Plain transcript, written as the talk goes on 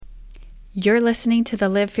You're listening to the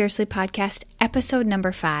Live Fiercely podcast, episode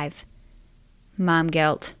number 5, Mom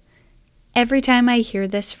Guilt. Every time I hear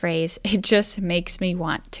this phrase, it just makes me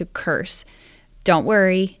want to curse. Don't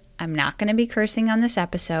worry, I'm not going to be cursing on this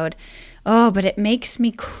episode. Oh, but it makes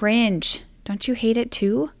me cringe. Don't you hate it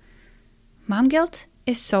too? Mom guilt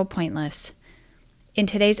is so pointless. In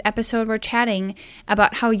today's episode, we're chatting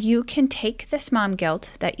about how you can take this mom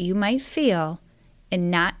guilt that you might feel and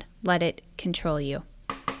not let it control you.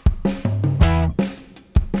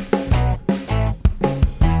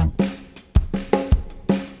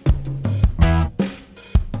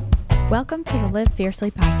 Welcome to the Live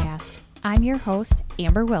Fiercely podcast. I'm your host,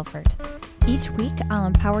 Amber Wilford. Each week, I'll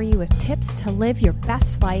empower you with tips to live your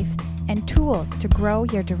best life and tools to grow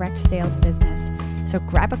your direct sales business. So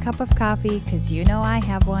grab a cup of coffee, because you know I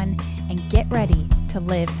have one, and get ready to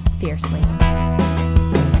live fiercely.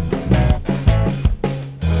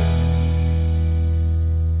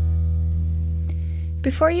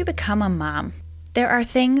 Before you become a mom, there are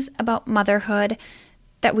things about motherhood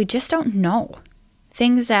that we just don't know.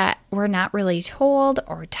 Things that we're not really told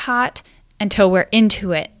or taught until we're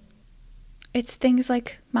into it. It's things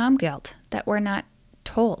like mom guilt that we're not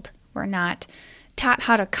told. We're not taught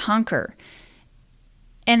how to conquer.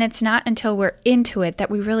 And it's not until we're into it that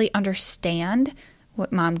we really understand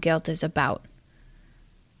what mom guilt is about.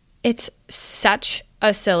 It's such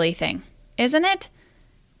a silly thing, isn't it?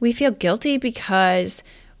 We feel guilty because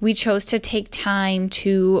we chose to take time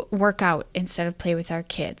to work out instead of play with our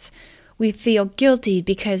kids. We feel guilty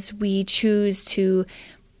because we choose to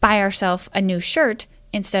buy ourselves a new shirt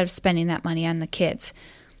instead of spending that money on the kids.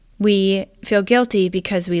 We feel guilty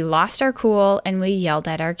because we lost our cool and we yelled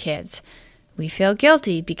at our kids. We feel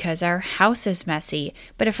guilty because our house is messy.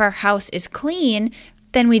 But if our house is clean,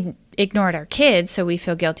 then we ignored our kids, so we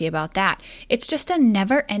feel guilty about that. It's just a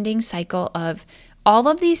never-ending cycle of all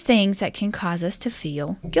of these things that can cause us to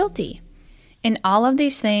feel guilty. And all of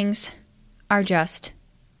these things are just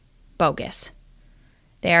bogus.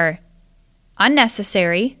 They're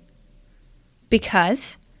unnecessary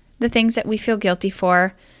because the things that we feel guilty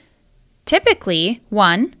for typically,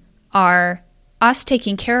 1, are us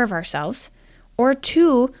taking care of ourselves, or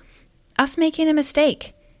 2, us making a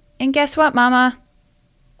mistake. And guess what, Mama?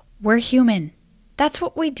 We're human. That's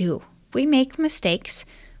what we do. We make mistakes.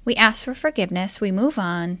 We ask for forgiveness. We move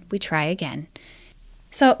on. We try again.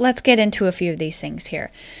 So let's get into a few of these things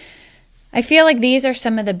here. I feel like these are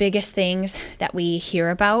some of the biggest things that we hear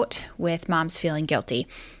about with moms feeling guilty.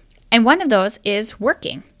 And one of those is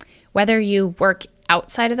working. Whether you work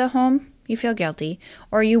outside of the home, you feel guilty,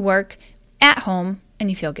 or you work at home and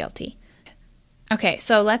you feel guilty. Okay,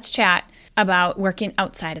 so let's chat about working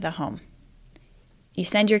outside of the home. You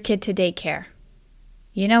send your kid to daycare.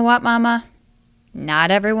 You know what, Mama?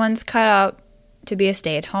 Not everyone's cut out to be a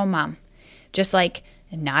stay-at-home mom. Just like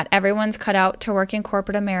not everyone's cut out to work in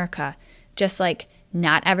corporate America. Just like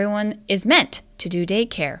not everyone is meant to do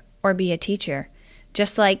daycare or be a teacher.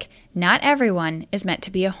 Just like not everyone is meant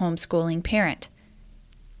to be a homeschooling parent.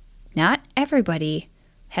 Not everybody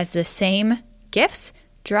has the same gifts,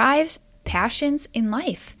 drives, passions in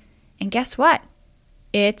life. And guess what?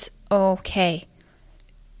 It's okay.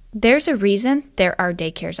 There's a reason there are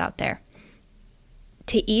daycares out there.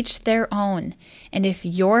 To each their own. And if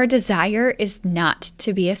your desire is not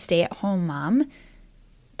to be a stay-at-home mom,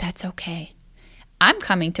 that's okay. I'm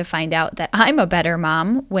coming to find out that I'm a better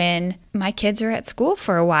mom when my kids are at school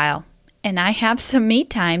for a while and I have some me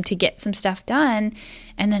time to get some stuff done,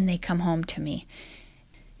 and then they come home to me.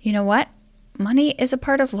 You know what? Money is a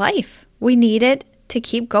part of life. We need it to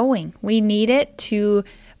keep going. We need it to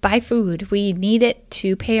buy food. We need it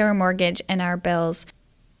to pay our mortgage and our bills.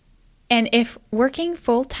 And if working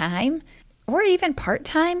full-time or even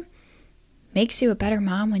part-time makes you a better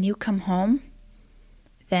mom when you come home,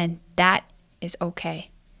 then that is okay.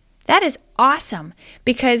 That is awesome,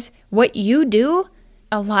 because what you do,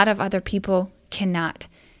 a lot of other people cannot.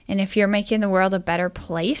 And if you're making the world a better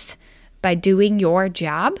place by doing your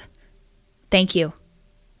job, thank you.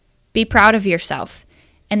 Be proud of yourself,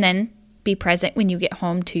 and then be present when you get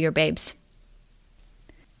home to your babes.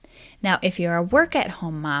 Now, if you're a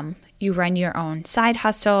work-at-home mom, you run your own side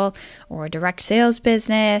hustle or direct sales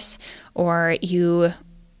business, or you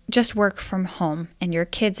just work from home and your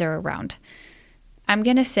kids are around, I'm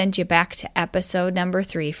going to send you back to episode number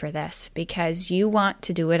 3 for this, because you want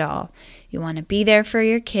to do it all. You want to be there for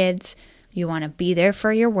your kids. You want to be there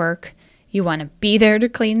for your work. You want to be there to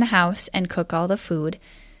clean the house and cook all the food.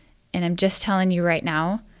 And I'm just telling you right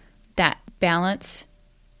now that balance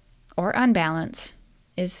or unbalance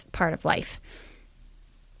is part of life.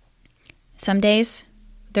 Some days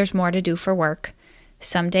there's more to do for work.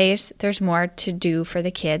 Some days there's more to do for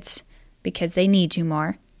the kids because they need you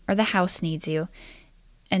more or the house needs you,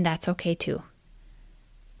 and that's okay too.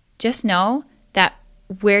 Just know that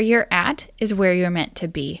where you're at is where you're meant to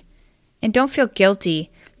be. And don't feel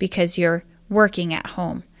guilty because you're working at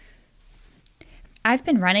home. I've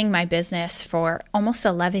been running my business for almost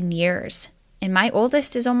 11 years, and my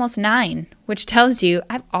oldest is almost 9, which tells you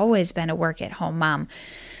I've always been a work-at-home mom.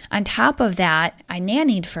 On top of that, I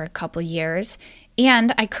nannied for a couple years,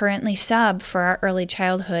 and I currently sub for our early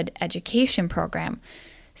childhood education program.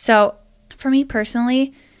 So for me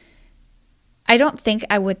personally, I don't think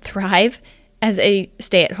I would thrive as a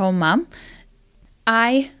stay-at-home mom.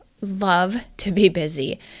 I love to be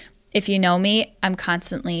busy. If you know me, I'm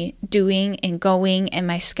constantly doing and going, and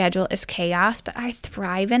my schedule is chaos, but I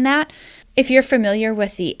thrive in that. If you're familiar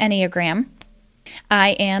with the Enneagram,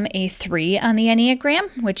 I am a 3 on the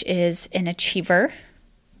Enneagram, which is an achiever.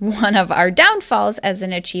 One of our downfalls as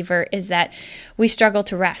an achiever is that we struggle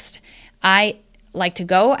to rest. I like to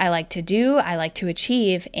go, I like to do, I like to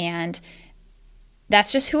achieve, and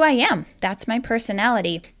that's just who I am. That's my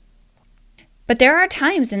personality. But there are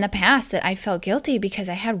times in the past that I felt guilty because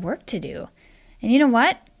I had work to do. And you know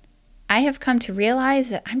what? I have come to realize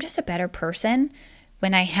that I'm just a better person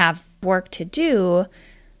when I have work to do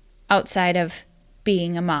outside of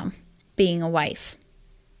being a mom, being a wife.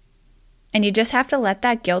 And you just have to let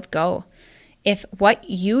that guilt go. If what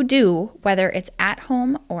you do, whether it's at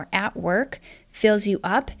home or at work, fills you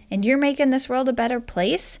up and you're making this world a better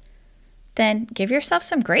place, then give yourself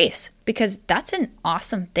some grace, because that's an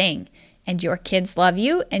awesome thing. And your kids love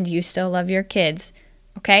you, and you still love your kids,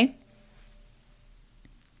 okay?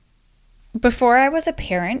 Before I was a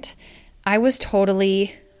parent, I was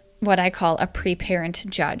totally what I call a pre-parent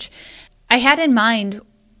judge. I had in mind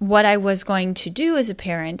what I was going to do as a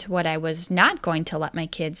parent, what I was not going to let my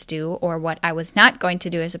kids do, or what I was not going to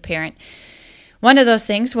do as a parent. One of those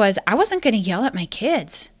things was I wasn't going to yell at my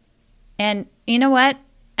kids. And you know what?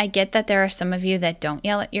 I get that there are some of you that don't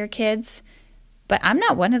yell at your kids, but I'm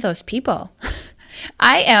not one of those people.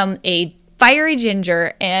 I am a fiery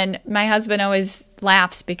ginger, and my husband always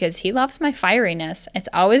laughs because he loves my fieriness. It's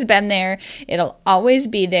always been there. It'll always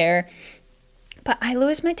be there. But I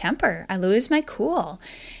lose my temper. I lose my cool.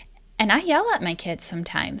 And I yell at my kids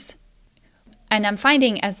sometimes. And I'm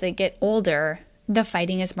finding as they get older, the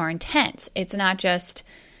fighting is more intense. It's not just,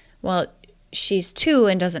 well, she's 2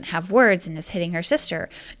 and doesn't have words and is hitting her sister.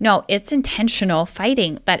 No, it's intentional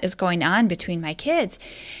fighting that is going on between my kids.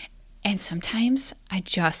 And sometimes I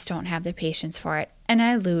just don't have the patience for it, and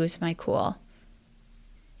I lose my cool.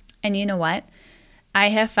 And you know what? I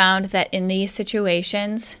have found that in these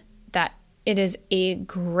situations that it is a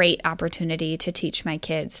great opportunity to teach my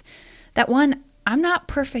kids that, one, I'm not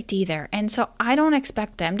perfect either, and so I don't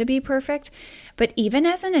expect them to be perfect. But even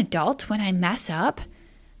as an adult, when I mess up,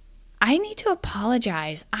 I need to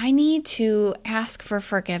apologize. I need to ask for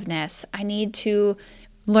forgiveness. I need to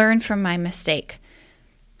learn from my mistake.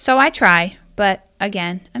 So I try, but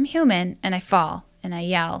again, I'm human, and I fall, and I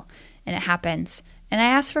yell, and it happens, and I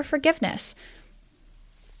ask for forgiveness.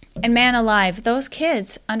 And man alive, those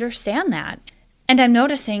kids understand that. And I'm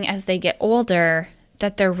noticing as they get older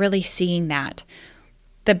that they're really seeing that.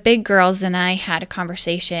 The big girls and I had a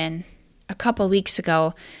conversation a couple weeks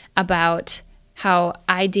ago about how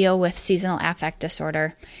I deal with seasonal affect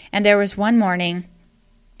disorder. And there was one morning,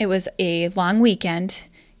 it was a long weekend.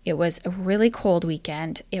 It was a really cold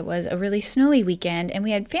weekend. It was a really snowy weekend, and we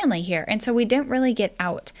had family here. And so we didn't really get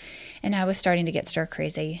out. And I was starting to get stir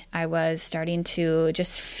crazy. I was starting to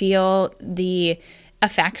just feel the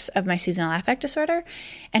effects of my seasonal affect disorder.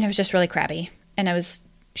 And it was just really crabby. And I was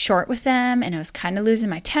short with them, and I was kind of losing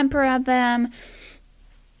my temper at them.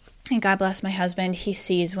 And God bless my husband. He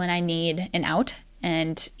sees when I need an out.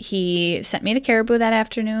 And he sent me to Caribou that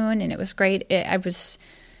afternoon, and it was great. I was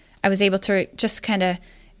able to just kind of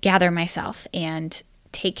gather myself and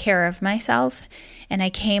take care of myself. And I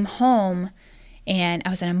came home, and I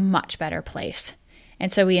was in a much better place.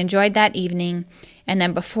 And so we enjoyed that evening. And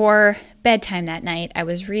then before bedtime that night, I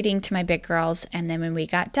was reading to my big girls. And then when we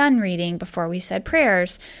got done reading, before we said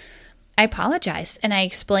prayers, I apologized. And I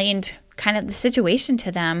explained kind of the situation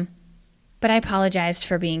to them. But I apologized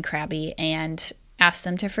for being crabby and asked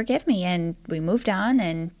them to forgive me. And we moved on.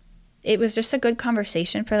 And it was just a good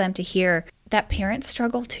conversation for them to hear that parents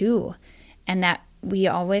struggle too. And that we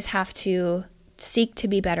always have to seek to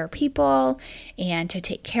be better people and to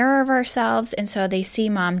take care of ourselves. And so they see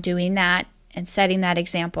mom doing that and setting that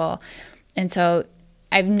example. And so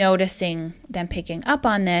I'm noticing them picking up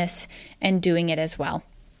on this and doing it as well.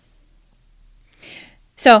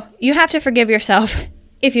 So you have to forgive yourself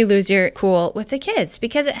if you lose your cool with the kids,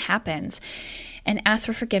 because it happens. And ask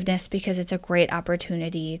for forgiveness, because it's a great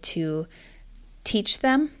opportunity to teach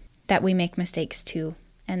them that we make mistakes too,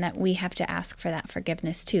 and that we have to ask for that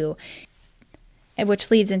forgiveness too. Which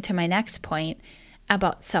leads into my next point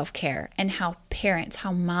about self-care and how parents,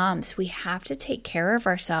 how moms, we have to take care of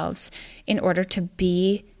ourselves in order to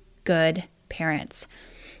be good parents.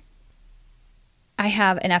 I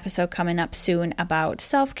have an episode coming up soon about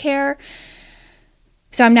self-care,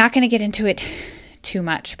 so I'm not going to get into it too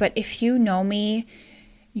much, but if you know me,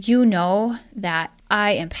 you know that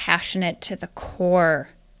I am passionate to the core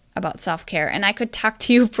about self-care, and I could talk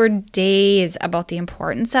to you for days about the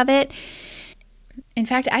importance of it. In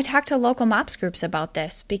fact, I talk to local MOPS groups about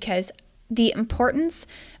this, because the importance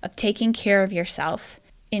of taking care of yourself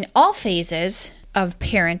in all phases of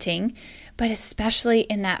parenting, but especially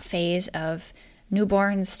in that phase of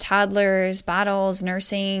newborns, toddlers, bottles,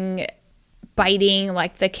 nursing, biting,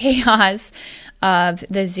 like the chaos of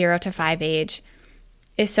the 0 to 5 age,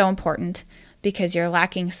 is so important, because you're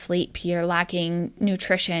lacking sleep, you're lacking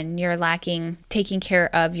nutrition, you're lacking taking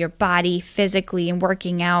care of your body physically and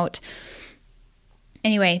working out.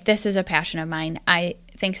 Anyway, this is a passion of mine. I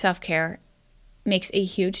think self-care makes a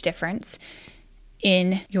huge difference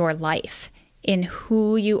in your life, in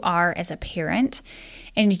who you are as a parent.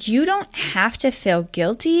 And you don't have to feel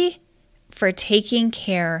guilty for taking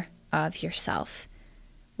care of yourself.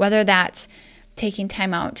 Whether that's taking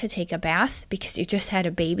time out to take a bath because you just had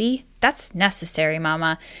a baby, that's necessary,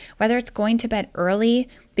 mama. Whether it's going to bed early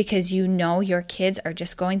because you know your kids are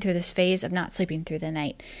just going through this phase of not sleeping through the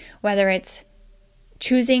night. Whether it's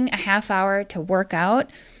choosing a half hour to work out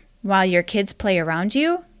while your kids play around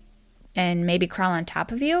you and maybe crawl on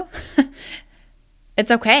top of you, it's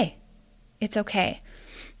okay. It's okay.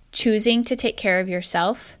 Choosing to take care of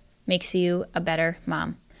yourself makes you a better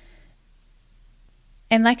mom.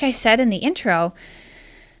 And like I said in the intro,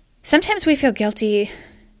 sometimes we feel guilty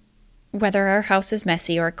whether our house is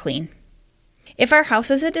messy or clean. If our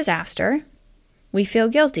house is a disaster, we feel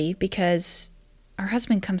guilty because our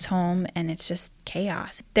husband comes home and it's just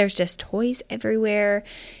chaos. There's just toys everywhere.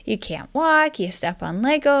 You can't walk. You step on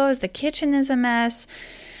Legos. The kitchen is a mess.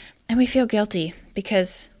 And we feel guilty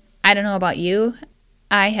because, I don't know about you,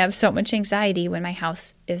 I have so much anxiety when my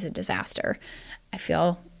house is a disaster. I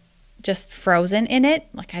feel just frozen in it,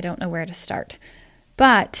 like I don't know where to start.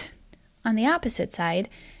 But on the opposite side,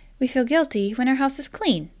 we feel guilty when our house is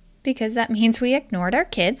clean, because that means we ignored our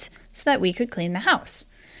kids so that we could clean the house.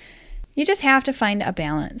 You just have to find a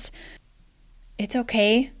balance. It's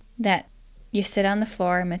okay that you sit on the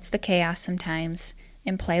floor amidst the chaos sometimes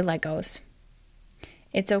and play Legos.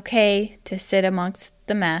 It's okay to sit amongst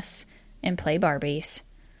the mess and play Barbies.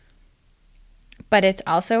 But it's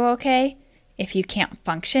also okay, if you can't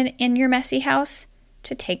function in your messy house,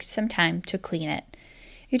 to take some time to clean it.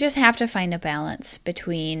 You just have to find a balance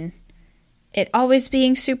between it always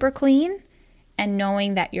being super clean and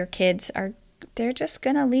knowing that your kids they're just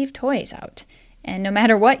going to leave toys out. And no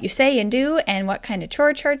matter what you say and do and what kind of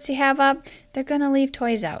chore charts you have up, they're going to leave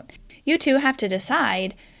toys out. You two have to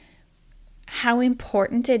decide how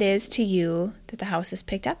important it is to you that the house is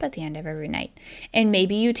picked up at the end of every night. And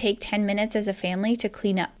maybe you take 10 minutes as a family to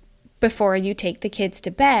clean up before you take the kids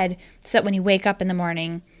to bed, so that when you wake up in the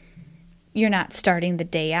morning, you're not starting the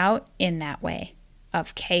day out in that way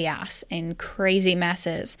of chaos and crazy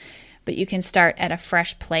messes, but you can start at a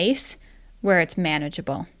fresh place where it's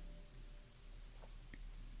manageable.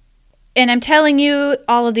 And I'm telling you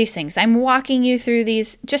all of these things. I'm walking you through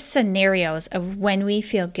these just scenarios of when we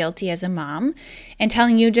feel guilty as a mom and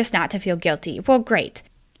telling you just not to feel guilty. Well, great.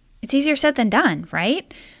 It's easier said than done,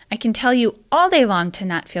 right? I can tell you all day long to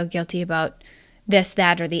not feel guilty about this,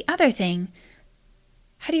 that, or the other thing.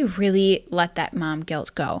 How do you really let that mom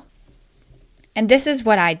guilt go? And this is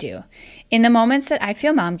what I do. In the moments that I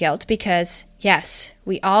feel mom guilt, because yes,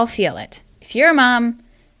 we all feel it. If you're a mom,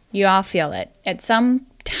 you all feel it. At some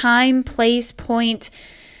time, place, point,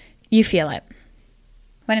 you feel it.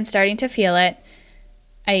 When I'm starting to feel it,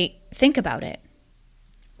 I think about it.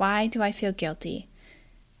 Why do I feel guilty?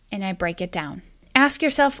 And I break it down. Ask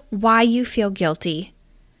yourself why you feel guilty.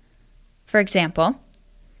 For example,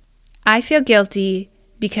 I feel guilty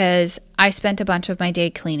because I spent a bunch of my day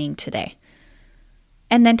cleaning today.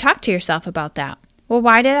 And then talk to yourself about that. Well,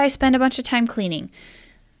 why did I spend a bunch of time cleaning?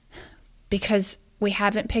 Because we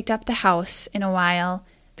haven't picked up the house in a while.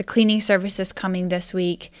 The cleaning service is coming this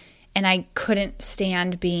week, and I couldn't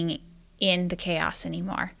stand being in the chaos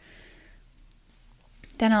anymore.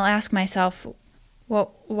 Then I'll ask myself,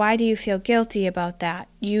 well, why do you feel guilty about that?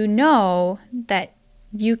 You know that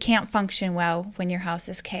you can't function well when your house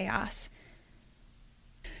is chaos.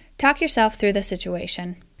 Talk yourself through the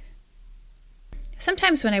situation.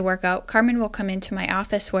 Sometimes when I work out, Carmen will come into my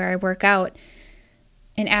office where I work out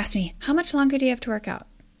and ask me, how much longer do you have to work out?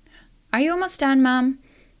 Are you almost done, Mom?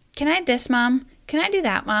 Can I do this, Mom? Can I do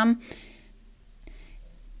that, Mom?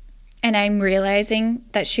 And I'm realizing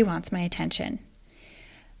that she wants my attention.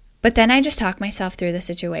 But then I just talk myself through the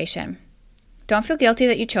situation. Don't feel guilty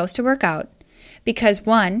that you chose to work out because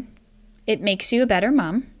 1, it makes you a better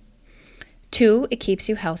mom. 2, it keeps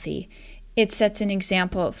you healthy. It sets an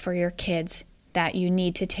example for your kids that you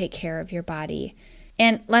need to take care of your body.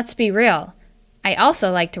 And let's be real, I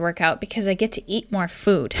also like to work out because I get to eat more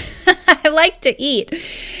food. I like to eat.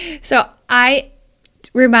 So I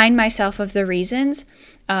remind myself of the reasons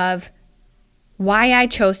of why I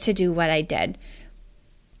chose to do what I did.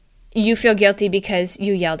 You feel guilty because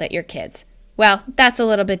you yelled at your kids. Well, that's a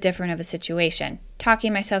little bit different of a situation.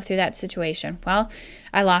 Talking myself through that situation. Well,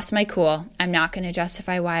 I lost my cool. I'm not going to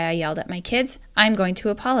justify why I yelled at my kids. I'm going to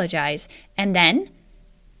apologize. And then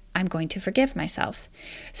I'm going to forgive myself.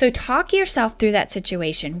 So talk yourself through that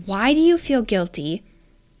situation. Why do you feel guilty?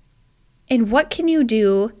 And what can you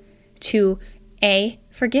do to A,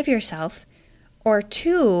 forgive yourself, or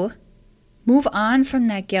 2, move on from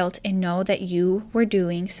that guilt and know that you were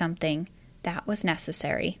doing something that was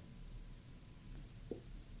necessary.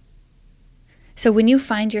 So when you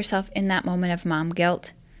find yourself in that moment of mom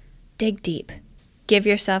guilt, dig deep. Give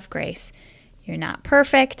yourself grace. You're not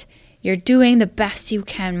perfect. You're doing the best you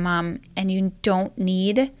can, Mom, and you don't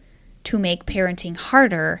need to make parenting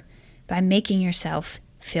harder by making yourself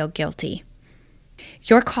feel guilty.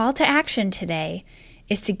 Your call to action today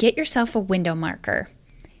is to get yourself a window marker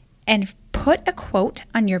and put a quote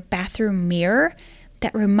on your bathroom mirror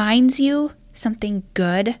that reminds you something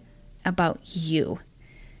good about you.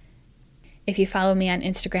 If you follow me on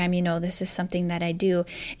Instagram, you know this is something that I do.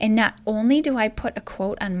 And not only do I put a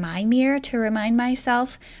quote on my mirror to remind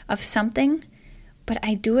myself of something, but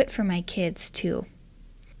I do it for my kids too.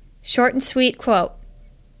 Short and sweet quote.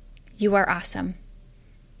 You are awesome.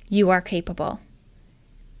 You are capable.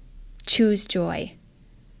 Choose joy.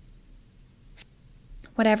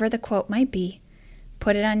 Whatever the quote might be,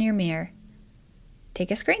 put it on your mirror. Take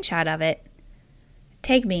a screenshot of it.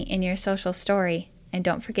 Tag me in your social story. And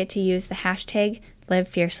don't forget to use the hashtag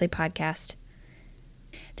 #LiveFiercelyPodcast.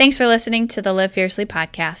 Thanks for listening to the Live Fiercely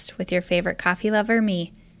podcast with your favorite coffee lover,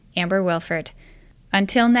 me, Amber Wilford.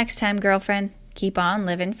 Until next time, girlfriend, keep on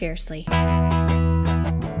living fiercely.